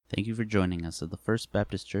Thank you for joining us at the First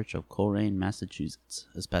Baptist Church of Coleraine, Massachusetts,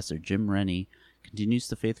 as Pastor Jim Rennie continues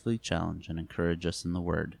to faithfully challenge and encourage us in the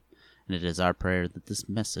Word. And it is our prayer that this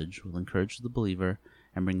message will encourage the believer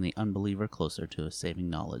and bring the unbeliever closer to a saving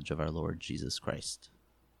knowledge of our Lord Jesus Christ.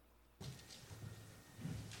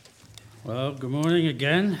 Well, good morning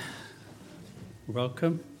again.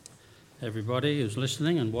 Welcome, everybody who's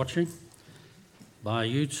listening and watching by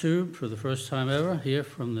YouTube for the first time ever here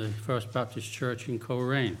from the First Baptist Church in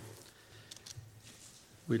Coleraine.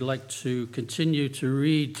 We'd like to continue to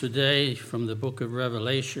read today from the book of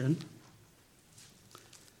Revelation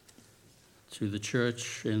to the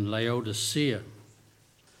church in Laodicea,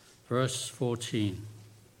 verse 14.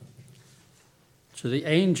 To the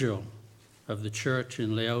angel of the church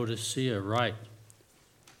in Laodicea write,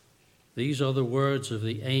 "These are the words of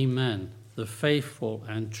the Amen, the faithful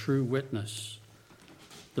and true witness,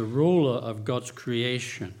 the ruler of God's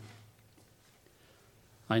creation.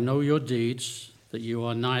 I know your deeds, that you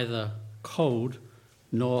are neither cold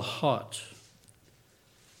nor hot.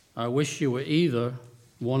 I wish you were either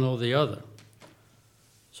one or the other.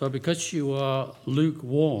 So because you are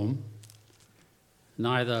lukewarm,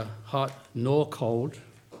 neither hot nor cold,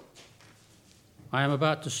 I am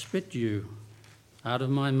about to spit you out of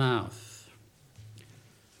my mouth.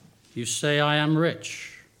 You say, I am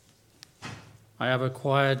rich. I have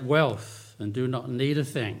acquired wealth and do not need a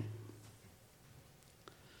thing.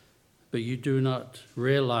 But you do not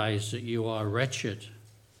realize that you are wretched,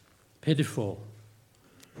 pitiful,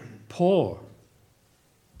 poor,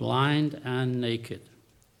 blind, and naked.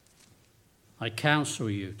 I counsel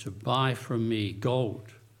you to buy from me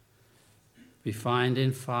gold, refined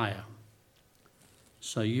in fire,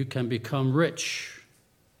 so you can become rich,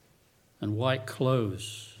 and white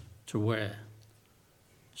clothes to wear,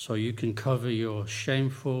 so you can cover your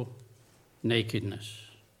shameful nakedness,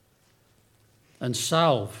 and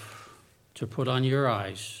salve to put on your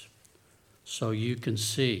eyes, so you can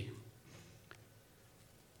see.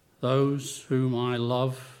 Those whom I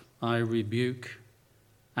love, I rebuke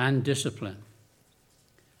and discipline.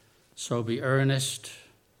 So be earnest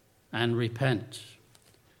and repent.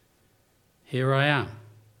 Here I am.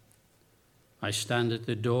 I stand at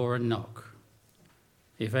the door and knock.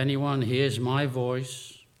 If anyone hears my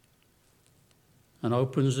voice and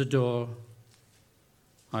opens the door,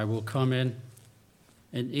 I will come in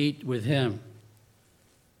and eat with him,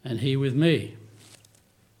 and he with me.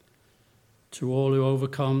 To all who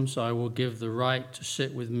overcomes, I will give the right to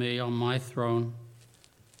sit with me on my throne,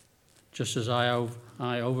 just as I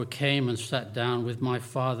overcame and sat down with my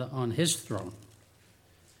Father on his throne.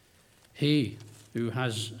 He who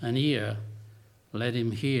has an ear, let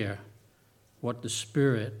him hear what the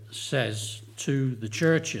Spirit says to the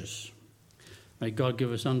churches." May God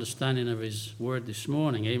give us understanding of his word this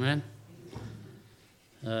morning. Amen.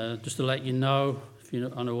 Just to let you know, if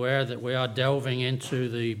you're unaware, that we are delving into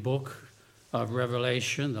the book of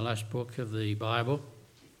Revelation, the last book of the Bible.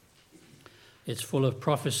 It's full of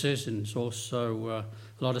prophecies and it's also a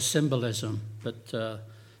lot of symbolism, but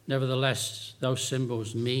nevertheless, those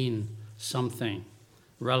symbols mean something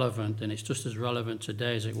relevant, and it's just as relevant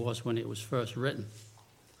today as it was when it was first written.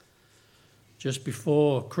 Just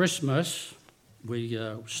before Christmas, we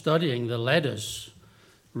were studying the letters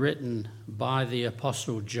written by the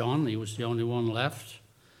Apostle John. He was the only one left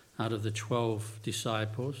out of the 12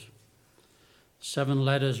 disciples. 7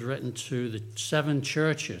 letters written to the 7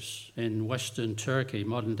 churches in Western Turkey,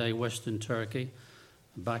 modern-day Western Turkey.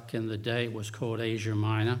 Back in the day, it was called Asia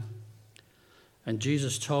Minor. And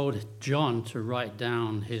Jesus told John to write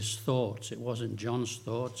down his thoughts. It wasn't John's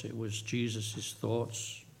thoughts, it was Jesus'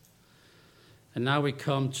 thoughts. And now we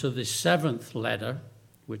come to the 7th letter,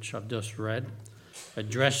 which I've just read,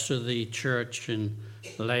 addressed to the church in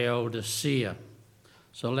Laodicea.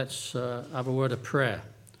 So let's have a word of prayer.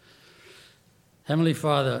 Heavenly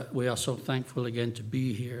Father, we are so thankful again to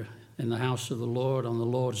be here in the house of the Lord on the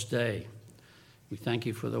Lord's Day. We thank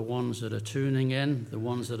you for the ones that are tuning in, the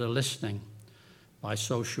ones that are listening by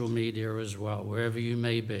social media as well, wherever you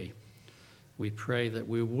may be. We pray that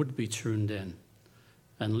we would be tuned in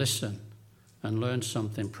and listen and learn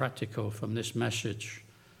something practical from this message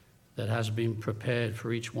that has been prepared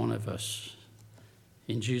for each one of us.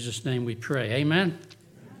 In Jesus' name we pray. Amen.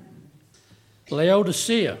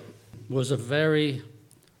 Laodicea was a very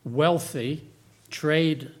wealthy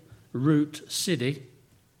trade route city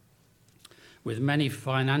with many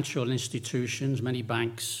financial institutions, many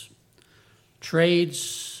banks,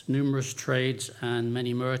 trades, numerous trades, and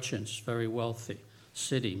many merchants. Very wealthy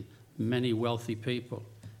city, many wealthy people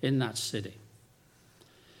in that city.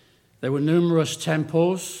 There were numerous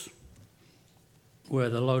temples where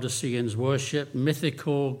the Laodiceans worship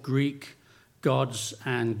mythical Greek gods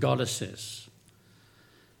and goddesses.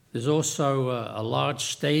 There's also a large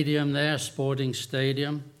stadium there, sporting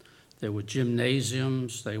stadium. There were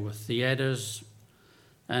gymnasiums, there were theaters,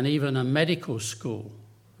 and even a medical school.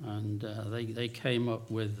 And they came up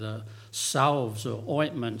with salves or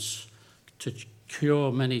ointments to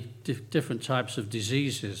cure many different types of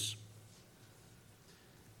diseases.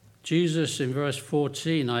 Jesus, in verse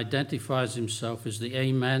 14, identifies himself as the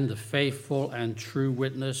Amen, the faithful and true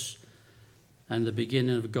witness, and the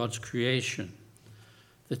beginning of God's creation.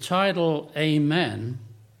 The title Amen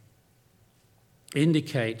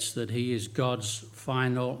indicates that he is God's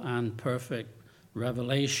final and perfect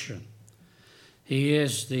revelation. He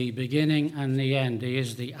is the beginning and the end. He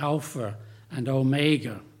is the Alpha and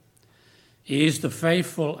Omega. He is the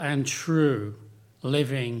faithful and true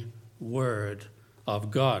living Word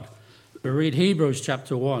of God. We read Hebrews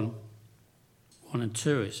chapter 1 and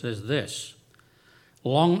 2. It says this: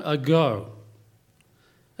 long ago,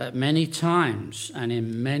 at many times and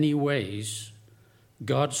in many ways,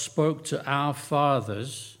 God spoke to our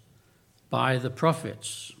fathers by the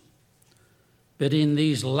prophets. But in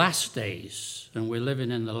these last days, and we're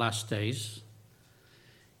living in the last days,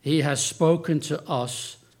 he has spoken to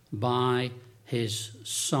us by his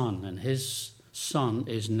Son, and his Son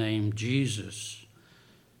is named Jesus.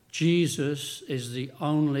 Jesus is the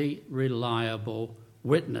only reliable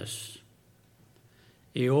witness.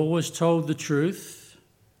 He always told the truth,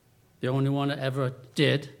 the only one that ever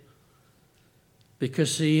did,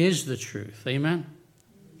 because he is the truth. Amen?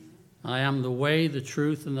 I am the way, the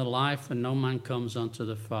truth, and the life, and no man comes unto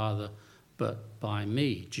the Father but by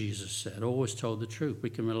me, Jesus said. Always told the truth. We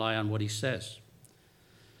can rely on what he says.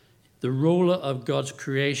 The ruler of God's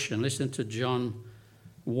creation. Listen to John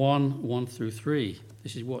 1 through 3.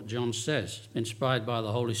 This is what John says, inspired by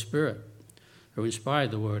the Holy Spirit, who inspired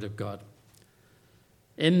the Word of God.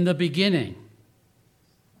 In the beginning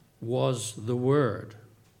was the Word.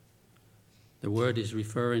 The Word is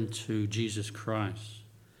referring to Jesus Christ.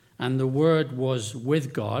 And the Word was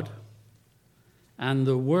with God, and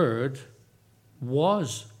the Word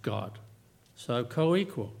was God. So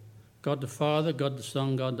co-equal. God the Father, God the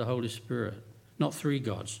Son, God the Holy Spirit. Not three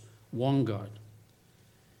gods, one God.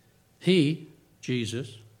 He,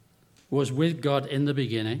 Jesus, was with God in the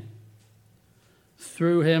beginning.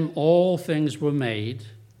 Through him all things were made.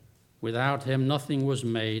 Without him nothing was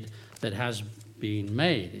made that has been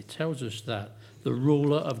made. It tells us that. The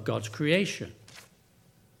ruler of God's creation.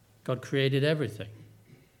 God created everything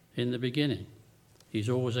in the beginning. He's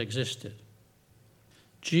always existed.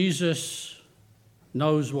 Jesus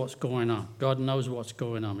knows what's going on. God knows what's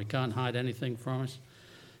going on. We can't hide anything from us.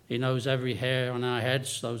 He knows every hair on our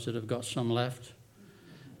heads, those that have got some left.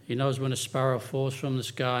 He knows when a sparrow falls from the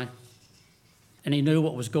sky. And he knew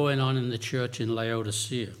what was going on in the church in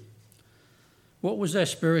Laodicea. What was their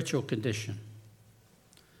spiritual condition?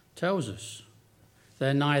 Tells us.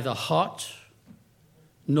 They're neither hot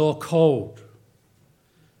nor cold.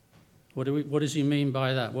 What does he mean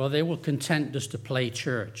by that? Well, they were content just to play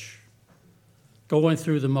church, going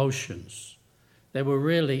through the motions. They were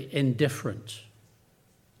really indifferent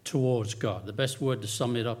towards God. The best word to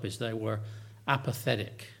sum it up is they were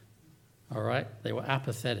apathetic. All right? They were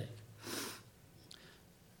apathetic.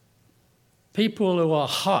 People who are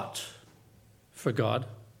hot for God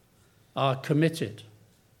are committed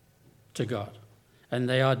to God, and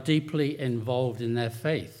they are deeply involved in their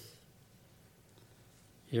faith.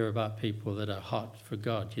 You hear about people that are hot for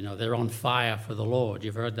God. You know, they're on fire for the Lord.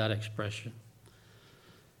 You've heard that expression.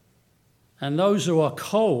 And those who are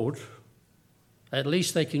cold, at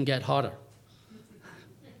least they can get hotter.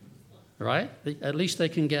 Right? At least they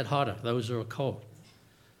can get hotter, those who are cold.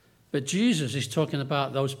 But Jesus is talking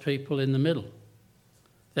about those people in the middle.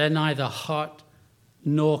 They're neither hot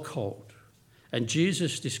nor cold. And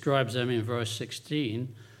Jesus describes them in verse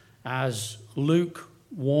 16 as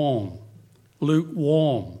lukewarm.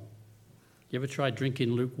 Lukewarm. You ever tried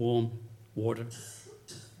drinking lukewarm water?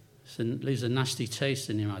 It leaves a nasty taste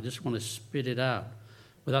in your mouth. I just want to spit it out.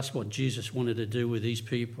 But that's what Jesus wanted to do with these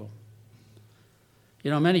people.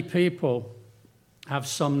 You know, many people have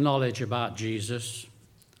some knowledge about Jesus.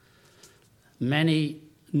 Many,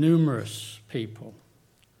 numerous people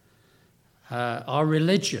are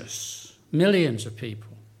religious. Millions of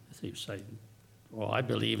people. You say, well, I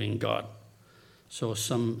believe in God. So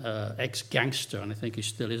some ex-gangster, and I think he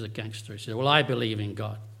still is a gangster, he said, well, I believe in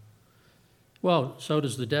God. Well, so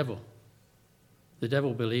does the devil. The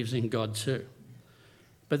devil believes in God too.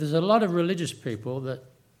 But there's a lot of religious people that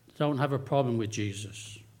don't have a problem with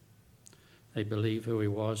Jesus. They believe who he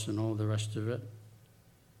was and all the rest of it.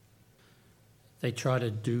 They try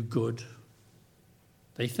to do good.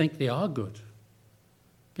 They think they are good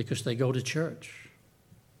because they go to church.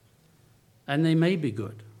 And they may be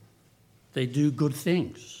good. They do good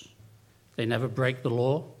things. They never break the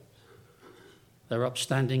law. They're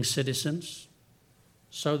upstanding citizens.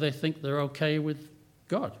 So they think they're okay with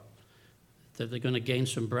God, that they're going to gain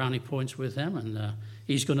some brownie points with him, and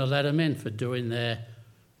he's going to let them in for doing their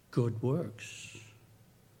good works.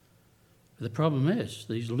 But the problem is,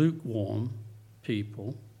 these lukewarm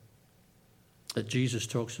people that Jesus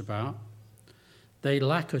talks about, they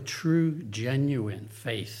lack a true, genuine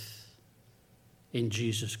faith in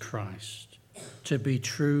Jesus Christ to be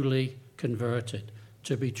truly converted,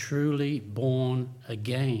 to be truly born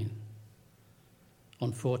again.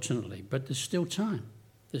 Unfortunately, but there's still time.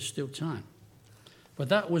 There's still time. But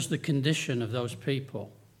that was the condition of those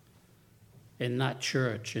people in that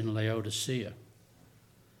church in Laodicea.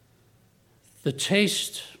 The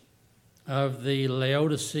taste of the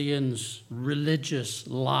Laodiceans' religious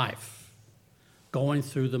life, going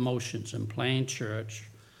through the motions and playing church,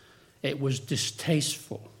 it was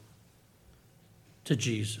distasteful to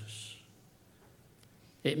Jesus.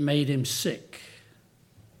 It made him sick.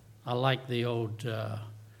 I like the old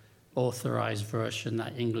authorized version,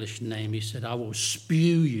 that English name. He said, I will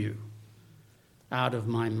spew you out of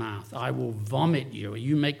my mouth. I will vomit you.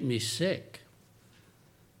 You make me sick.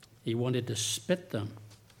 He wanted to spit them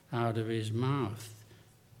out of his mouth.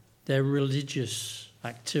 Their religious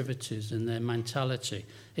activities and their mentality,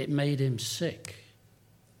 it made him sick.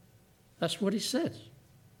 That's what he said.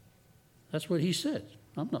 That's what he said.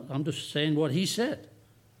 I'm just saying what he said.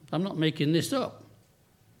 I'm not making this up.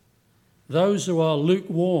 Those who are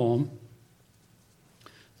lukewarm,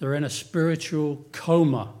 they're in a spiritual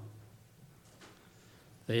coma.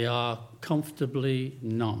 They are comfortably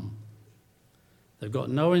numb. They've got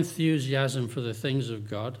no enthusiasm for the things of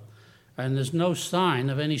God, and there's no sign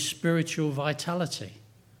of any spiritual vitality.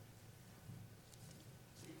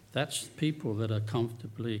 That's people that are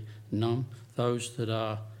comfortably numb, those that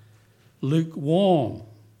are lukewarm.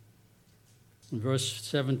 In verse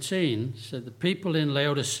 17, said the people in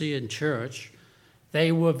Laodicean church, they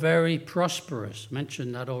were very prosperous.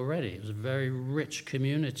 Mentioned that already. It was a very rich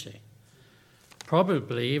community.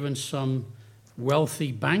 Probably even some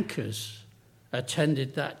wealthy bankers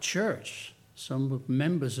attended that church. Some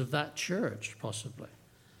members of that church, possibly.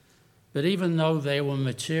 But even though they were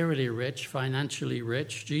materially rich, financially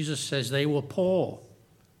rich, Jesus says they were poor.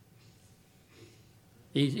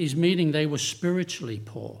 He's meaning they were spiritually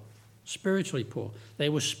poor. Spiritually poor. They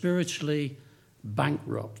were spiritually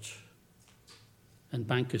bankrupt. And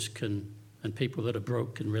bankers and people that are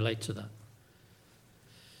broke can relate to that.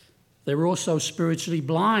 They were also spiritually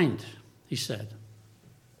blind, he said.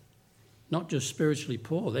 Not just spiritually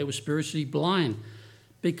poor, they were spiritually blind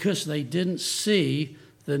because they didn't see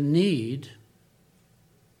the need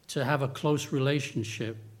to have a close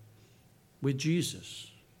relationship with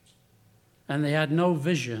Jesus. And they had no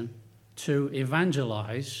vision to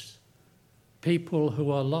evangelize people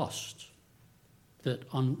who are lost, that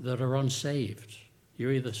are unsaved.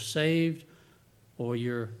 You're either saved or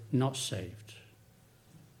you're not saved.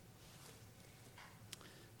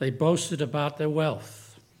 They boasted about their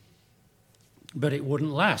wealth, but it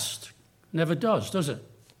wouldn't last. Never does it?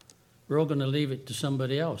 We're all going to leave it to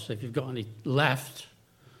somebody else. If you've got any left,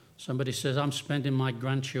 somebody says, I'm spending my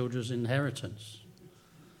grandchildren's inheritance.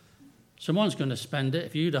 Someone's going to spend it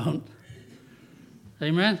if you don't.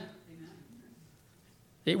 Amen?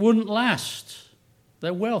 It wouldn't last.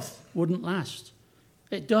 Their wealth wouldn't last.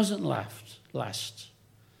 It doesn't last.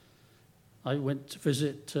 I went to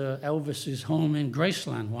visit Elvis's home in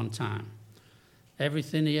Graceland one time.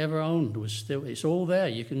 Everything he ever owned was still, it's all there.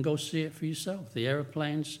 You can go see it for yourself. The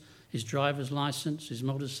airplanes, his driver's license, his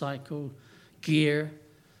motorcycle, gear,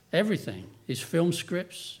 everything. His film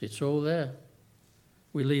scripts, it's all there.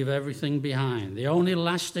 We leave everything behind. The only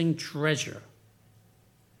lasting treasure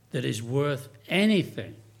that is worth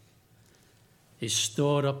anything is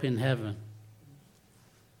stored up in heaven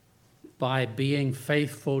by being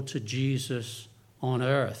faithful to Jesus on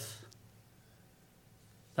earth.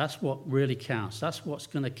 That's what really counts. That's what's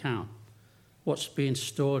going to count. What's being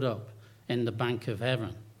stored up in the bank of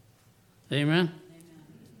heaven. Amen?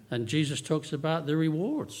 And Jesus talks about the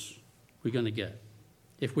rewards we're going to get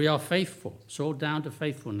if we are faithful. It's all down to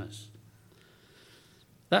faithfulness.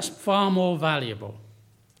 That's far more valuable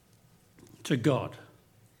to God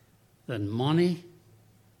than money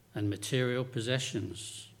and material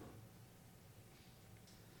possessions.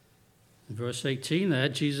 In verse 18 there,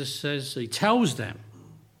 Jesus says, he tells them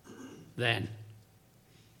then,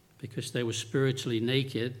 because they were spiritually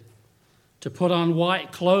naked, to put on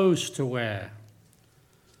white clothes to wear.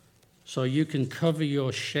 so you can cover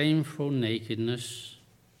your shameful nakedness.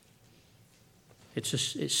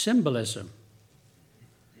 It's symbolism.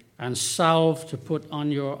 And salve to put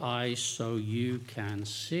on your eyes so you can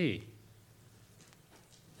see.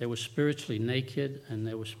 They were spiritually naked and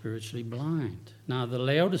they were spiritually blind. Now, the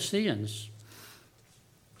Laodiceans,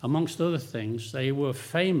 amongst other things, they were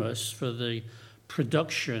famous for the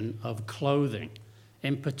production of clothing,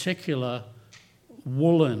 in particular,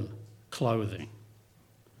 woolen clothing.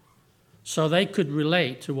 So they could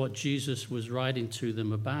relate to what Jesus was writing to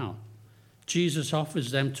them about. Jesus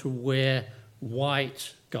offers them to wear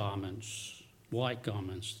white garments,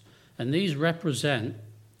 and these represent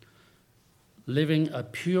living a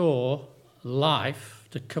pure life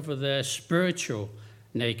to cover their spiritual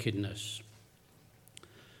nakedness.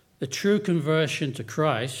 The true conversion to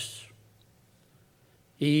Christ,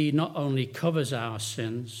 he not only covers our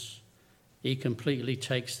sins, he completely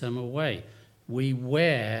takes them away. We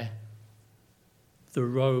wear the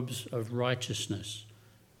robes of righteousness.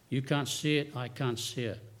 You can't see it, I can't see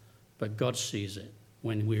it, but God sees it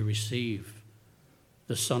when we receive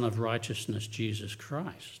the Son of Righteousness, Jesus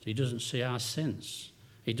Christ. He doesn't see our sins.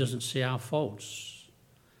 He doesn't see our faults.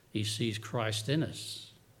 He sees Christ in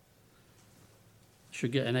us.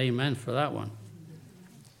 Should get an amen for that one.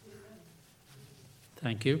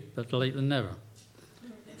 Thank you. Better late than never.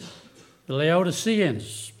 The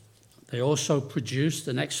Laodiceans, they also produced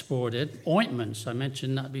and exported ointments. I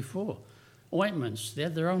mentioned that before. Ointments. They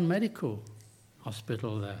had their own medical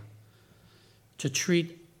hospital there to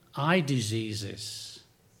treat eye diseases.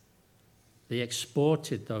 They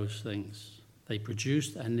exported those things. They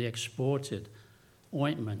produced and they exported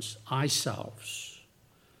ointments, eye salves.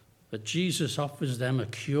 But Jesus offers them a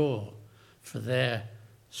cure for their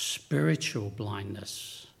spiritual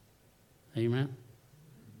blindness. Amen?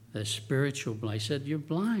 Their spiritual blindness. He said, you're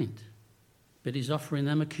blind. But he's offering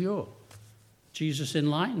them a cure. Jesus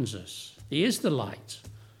enlightens us. He is the light,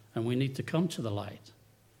 and we need to come to the light.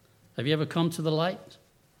 Have you ever come to the light?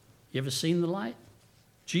 You ever seen the light?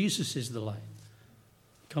 Jesus is the light.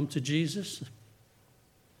 Come to Jesus,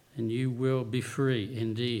 and you will be free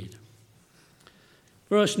indeed.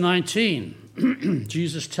 Verse 19,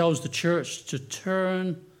 Jesus tells the church to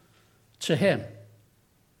turn to him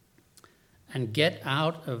and get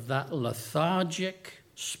out of that lethargic,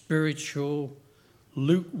 spiritual,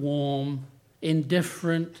 lukewarm,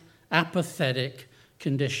 indifferent, apathetic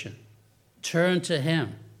condition. Turn to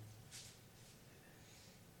him.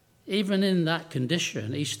 Even in that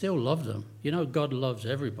condition, he still loved them. You know, God loves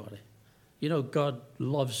everybody. You know, God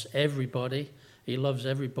loves everybody. He loves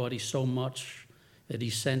everybody so much that he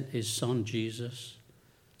sent his son, Jesus,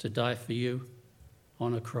 to die for you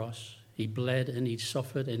on a cross. He bled and he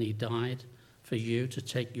suffered and he died for you to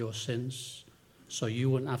take your sins so you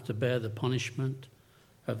wouldn't have to bear the punishment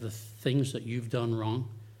of the things that you've done wrong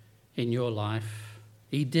in your life.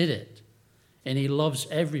 He did it. And he loves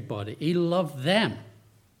everybody. He loved them.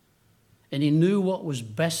 And he knew what was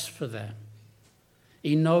best for them.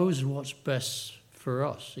 He knows what's best for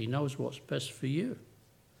us. He knows what's best for you.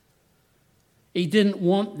 He didn't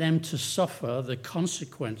want them to suffer the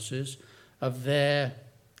consequences of their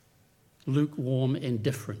lukewarm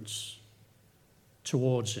indifference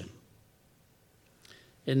towards him.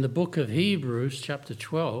 In the book of Hebrews, chapter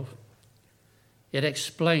 12, it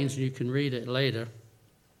explains, and you can read it later,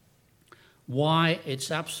 why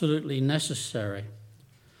it's absolutely necessary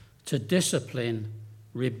to discipline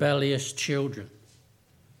rebellious children,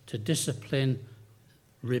 to discipline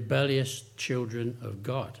rebellious children of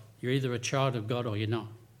God. You're either a child of God or you're not.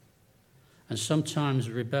 And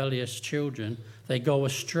sometimes rebellious children, they go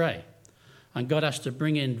astray. And God has to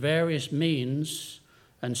bring in various means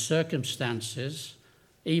and circumstances,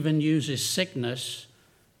 even uses sickness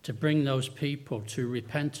to bring those people to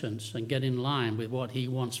repentance and get in line with what he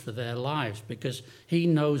wants for their lives, because he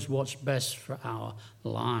knows what's best for our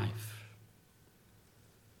life.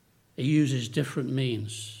 He uses different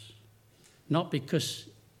means, not because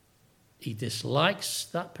he dislikes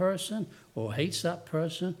that person or hates that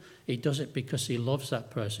person. He does it because he loves that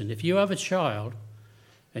person. If you have a child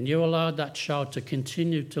and you allow that child to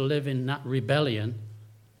continue to live in that rebellion,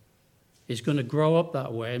 he's going to grow up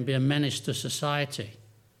that way and be a menace to society.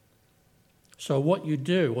 So what you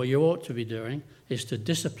do, or you ought to be doing, is to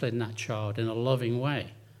discipline that child in a loving way.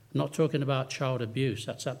 I'm not talking about child abuse.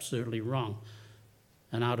 That's absolutely wrong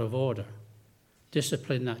and out of order.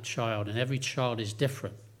 Discipline that child, and every child is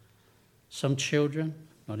different. Some children,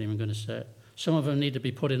 not even going to say it, some of them need to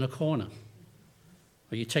be put in a corner.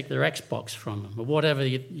 Or you take their Xbox from them, or whatever,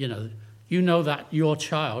 you know that your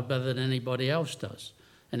child better than anybody else does.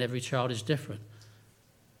 And every child is different.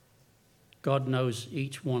 God knows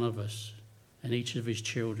each one of us and each of his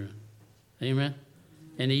children. Amen?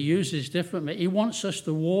 And he uses different. He wants us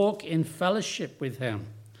to walk in fellowship with him.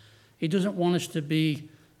 He doesn't want us to be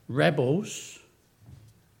rebels.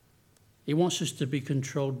 He wants us to be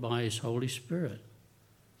controlled by his Holy Spirit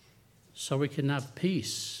so we can have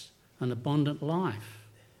peace and abundant life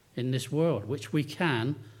in this world, which we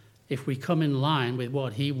can if we come in line with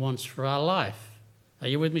what he wants for our life. Are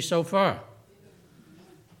you with me so far?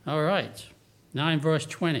 All right. Now in verse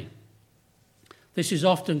 20. This is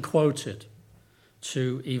often quoted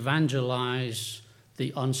to evangelize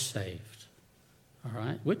the unsaved. All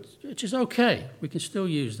right? Which is okay. We can still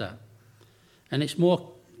use that. And it's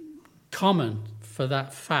more common for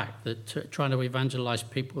that fact that trying to evangelize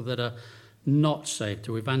people that are not saved,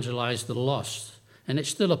 to evangelize the lost. And it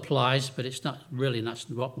still applies, but it's not really, that's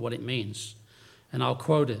what it means. And I'll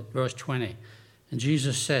quote it, verse 20. And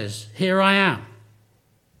Jesus says, "Here I am.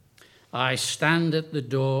 I stand at the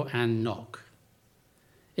door and knock.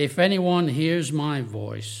 If anyone hears my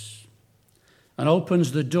voice and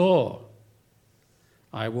opens the door,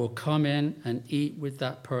 I will come in and eat with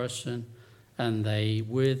that person and they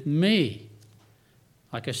with me."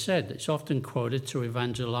 Like I said, it's often quoted to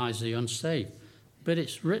evangelize the unsaved, but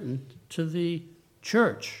it's written to the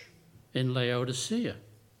church in Laodicea.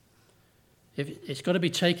 It's got to be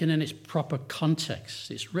taken in its proper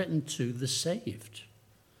context. It's written to the saved.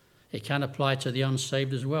 It can apply to the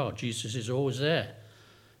unsaved as well. Jesus is always there.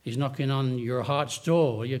 He's knocking on your heart's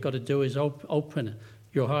door. All you've got to do is open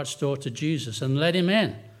your heart's door to Jesus and let him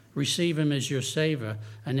in. Receive him as your Savior,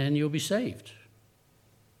 and then you'll be saved.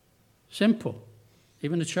 Simple.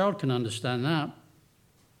 Even a child can understand that.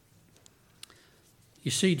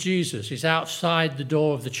 You see Jesus, he's outside the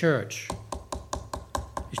door of the church.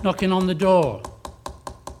 He's knocking on the door.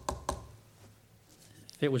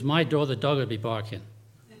 If it was my door, the dog would be barking.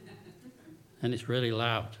 And it's really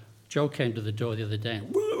loud. Joe came to the door the other day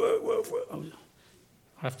and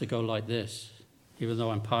I have to go like this, even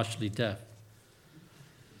though I'm partially deaf.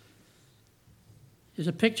 There's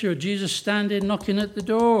a picture of Jesus standing knocking at the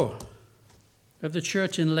door of the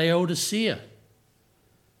church in Laodicea.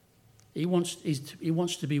 He wants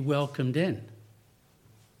to be welcomed in.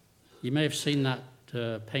 You may have seen that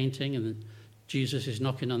painting, and Jesus is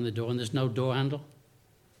knocking on the door, and there's no door handle.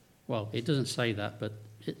 Well, it doesn't say that, but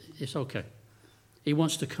it's okay. He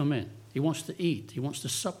wants to come in. He wants to eat. He wants to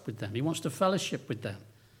sup with them. He wants to fellowship with them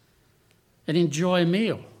and enjoy a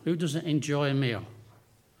meal. Who doesn't enjoy a meal?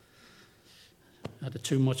 I had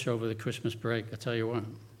too much over the Christmas break, I tell you what.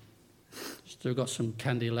 Still got some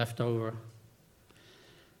candy left over.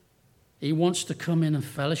 He wants to come in and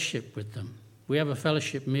fellowship with them. We have a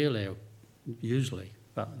fellowship meal here, usually,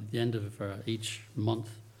 about the end of each month.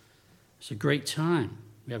 It's a great time.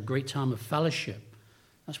 We have a great time of fellowship.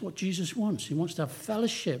 That's what Jesus wants. He wants to have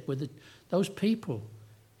fellowship with those people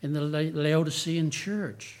in the Laodicean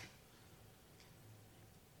church.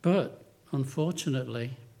 But,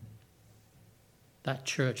 unfortunately, that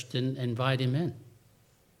church didn't invite him in.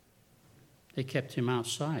 They kept him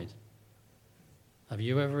outside. Have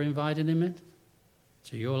you ever invited him in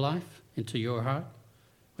to your life, into your heart?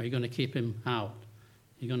 Or are you going to keep him out?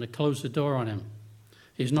 You're going to close the door on him.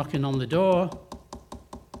 He's knocking on the door.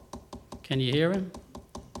 Can you hear him?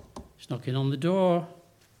 He's knocking on the door.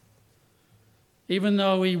 Even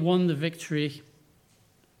though he won the victory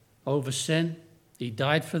over sin, he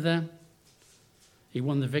died for them. He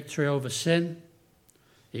won the victory over sin.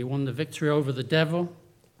 He won the victory over the devil.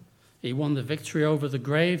 He won the victory over the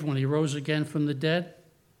grave when he rose again from the dead.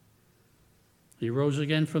 He rose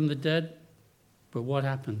again from the dead. But what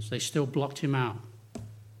happens? They still blocked him out.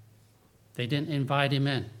 They didn't invite him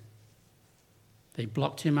in. They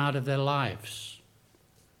blocked him out of their lives.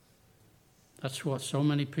 That's what so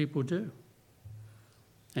many people do.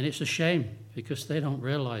 And it's a shame because they don't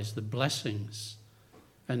realize the blessings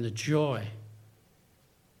and the joy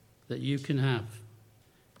that you can have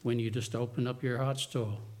when you just open up your heart's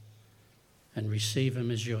door and receive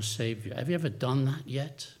him as your Savior. Have you ever done that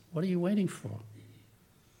yet? What are you waiting for?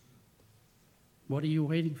 What are you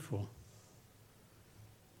waiting for?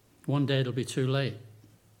 One day it'll be too late.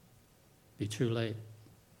 Be too late.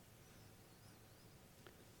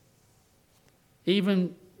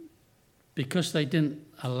 Even because they didn't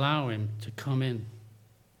allow him to come in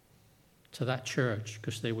to that church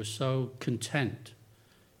because they were so content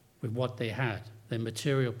with what they had, their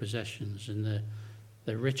material possessions and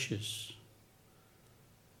their riches.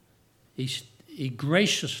 He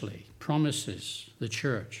graciously promises the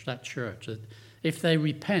church, that if they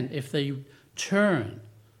repent, if they turn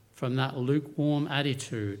from that lukewarm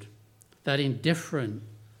attitude, that indifferent,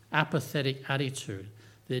 apathetic attitude,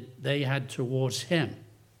 that they had towards him,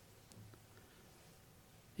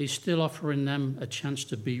 he's still offering them a chance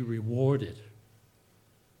to be rewarded,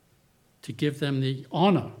 to give them the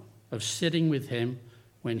honor of sitting with him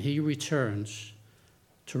when he returns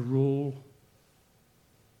to rule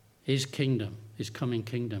his kingdom, his coming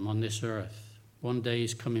kingdom on this earth. One day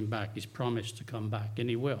he's coming back. He's promised to come back, and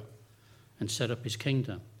he will, and set up his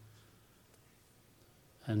kingdom.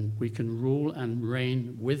 And we can rule and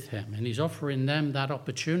reign with him. And he's offering them that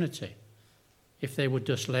opportunity if they would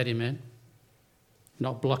just let him in,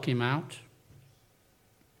 not block him out.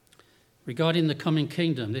 Regarding the coming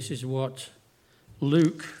kingdom, this is what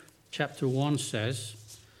Luke chapter 1 says.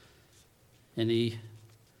 And he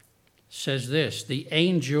says this: the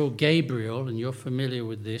angel Gabriel, and you're familiar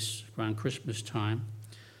with this around Christmas time,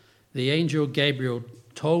 the angel Gabriel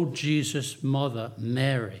told Jesus' mother,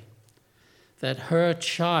 Mary, that her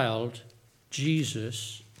child,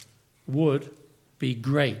 Jesus, would be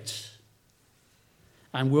great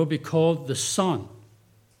and will be called the Son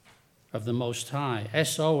of the Most High,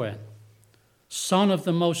 S-O-N, Son of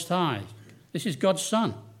the Most High. This is God's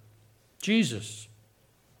Son, Jesus.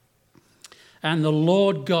 And the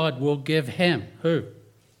Lord God will give him, who?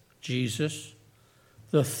 Jesus,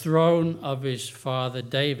 the throne of his father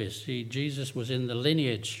David. See, Jesus was in the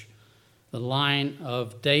lineage, the line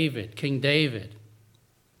of David, King David.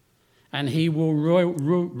 And he will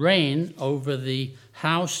reign over the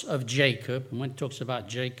house of Jacob. And when it talks about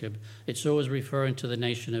Jacob, it's always referring to the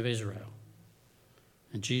nation of Israel.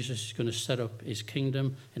 And Jesus is going to set up his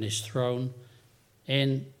kingdom and his throne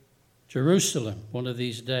in Jerusalem one of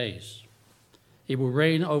these days. He will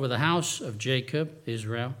reign over the house of Jacob,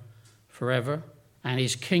 Israel, forever, and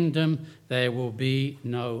his kingdom there will be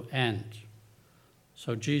no end.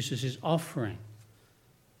 So Jesus is offering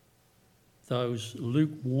those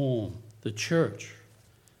lukewarm, the church,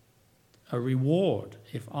 a reward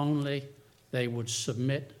if only they would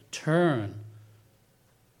submit, turn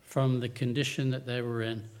from the condition that they were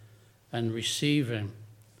in and receive him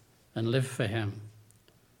and live for him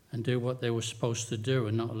and do what they were supposed to do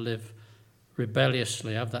and not live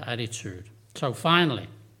rebelliously, have that attitude. So finally,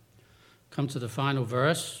 come to the final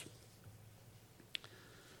verse.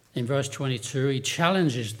 In verse 22, he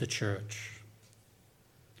challenges the church,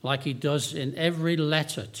 like he does in every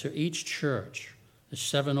letter to each church. There's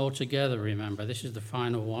 7 altogether, remember. This is the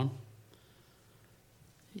final one.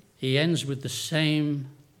 He ends with the same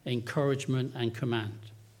encouragement and command.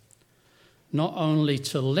 Not only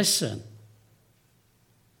to listen,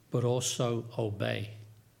 but also obey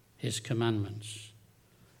his commandments.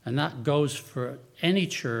 And that goes for any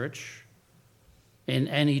church in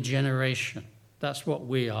any generation. That's what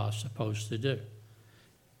we are supposed to do.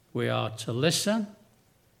 We are to listen,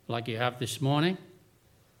 like you have this morning,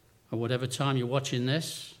 or whatever time you're watching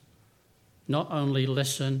this. Not only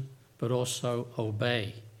listen, but also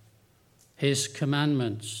obey his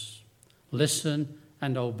commandments. Listen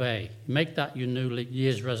and obey. Make that your New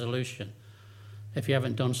Year's resolution, if you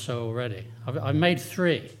haven't done so already. I've made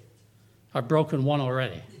 3. I've broken 1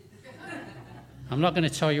 already. I'm not going to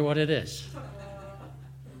tell you what it is,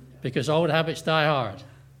 because old habits die hard.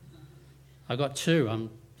 I got 2, I'm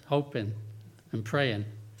hoping and praying.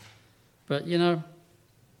 But, none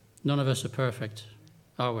of us are perfect,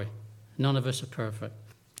 are we? None of us are perfect.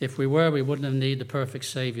 If we were, we wouldn't have needed the perfect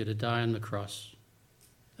Savior to die on the cross.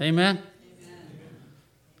 Amen? Amen.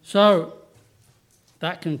 So,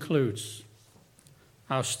 that concludes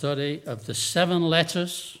our study of the 7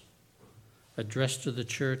 letters addressed to the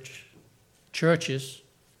churches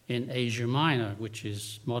in Asia Minor, which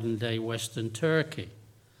is modern-day Western Turkey.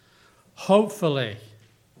 Hopefully,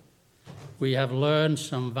 we have learned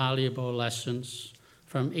some valuable lessons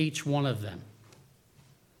from each one of them.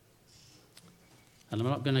 And I'm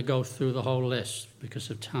not going to go through the whole list because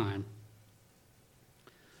of time.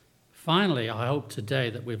 Finally, I hope today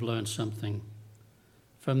that we've learned something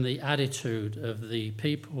from the attitude of the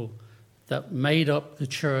people that made up the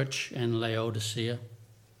church in Laodicea,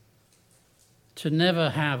 to never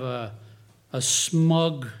have a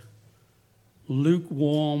smug,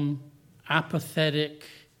 lukewarm, apathetic,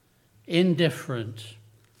 indifferent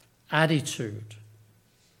attitude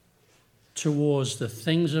towards the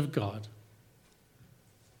things of God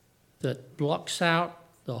that blocks out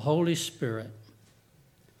the Holy Spirit,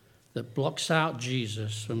 that blocks out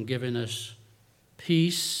Jesus from giving us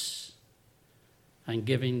peace and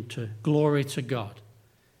giving glory to God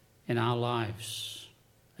in our lives.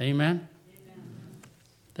 Amen?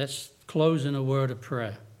 Let's close in a word of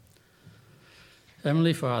prayer.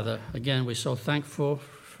 Heavenly Father, again, we're so thankful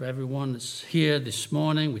for everyone that's here this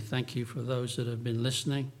morning. We thank you for those that have been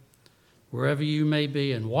listening, wherever you may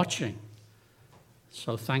be and watching.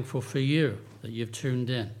 So thankful for you that you've tuned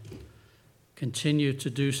in. Continue to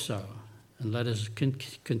do so, and let us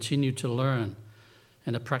continue to learn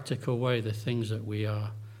in a practical way the things that we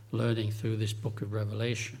are learning through this book of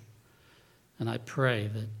Revelation. And I pray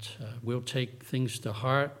that we'll take things to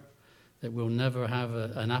heart, that we'll never have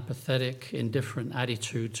an apathetic, indifferent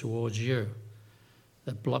attitude towards you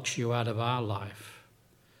that blocks you out of our life.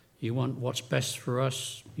 You want what's best for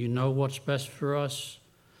us. You know what's best for us.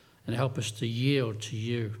 And help us to yield to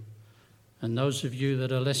you. And those of you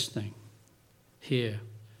that are listening here,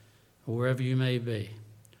 or wherever you may be,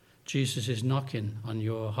 Jesus is knocking on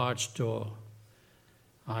your heart's door.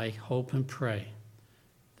 I hope and pray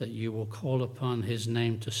that you will call upon his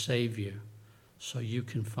name to save you, so you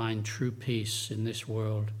can find true peace in this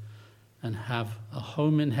world and have a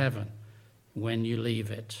home in heaven when you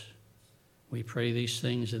leave it. We pray these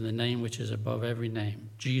things in the name which is above every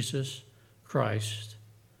name, Jesus Christ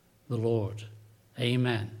the Lord.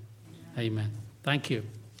 Amen. Amen. Thank you.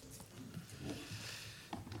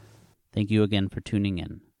 Thank you again for tuning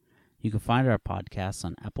in. You can find our podcasts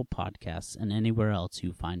on Apple Podcasts and anywhere else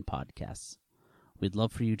you find podcasts. We'd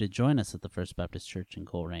love for you to join us at the First Baptist Church in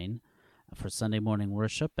Coleraine for Sunday morning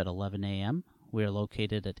worship at 11 a.m. We are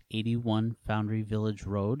located at 81 Foundry Village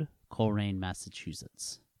Road, Coleraine,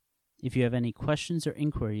 Massachusetts. If you have any questions or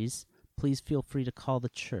inquiries, please feel free to call the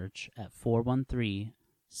church at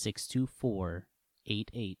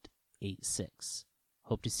 413-624-8886.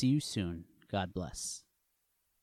 Hope to see you soon. God bless.